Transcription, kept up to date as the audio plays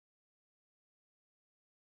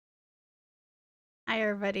Hi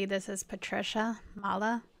everybody, this is Patricia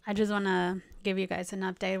Mala. I just want to give you guys an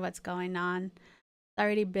update what's going on. It's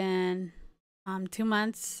already been 2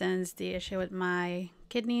 months since the issue with my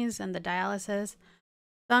kidneys and the dialysis.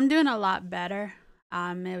 So I'm doing a lot better.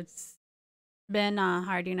 It's been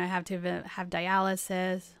hard, I have to have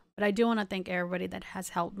dialysis, but I do want to thank everybody that has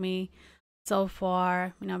helped me so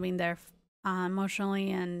far, being there emotionally,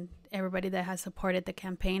 and everybody that has supported the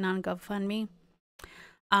campaign on GoFundMe.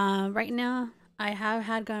 Right now, I have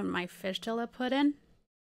had gotten my fistula put in.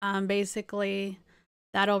 Basically,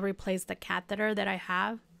 that'll replace the catheter that I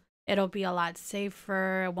have. It'll be a lot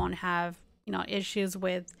safer. I won't have, issues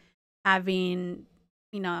with having,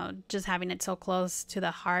 just having it so close to the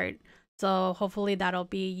heart. So hopefully that'll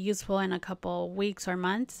be useful in a couple weeks or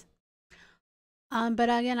months. But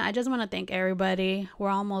again, I just want to thank everybody. We're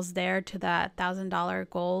almost there to that $1,000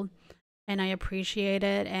 goal, and I appreciate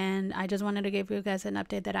it. And I just wanted to give you guys an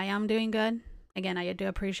update that I am doing good. Again, I do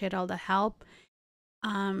appreciate all the help.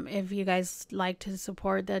 If you guys like to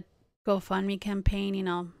support the GoFundMe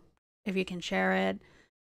campaign, if you can share it,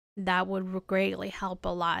 that would greatly help a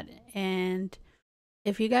lot. And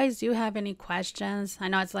if you guys do have any questions, I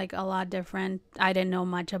know it's like a lot different. I didn't know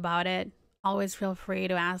much about it. Always feel free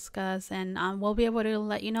to ask us, and we'll be able to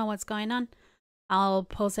let you know what's going on. I'll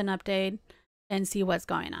post an update and see what's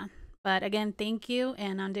going on. But again, thank you,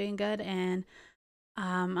 and I'm doing good, and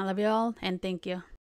I love you all, and thank you.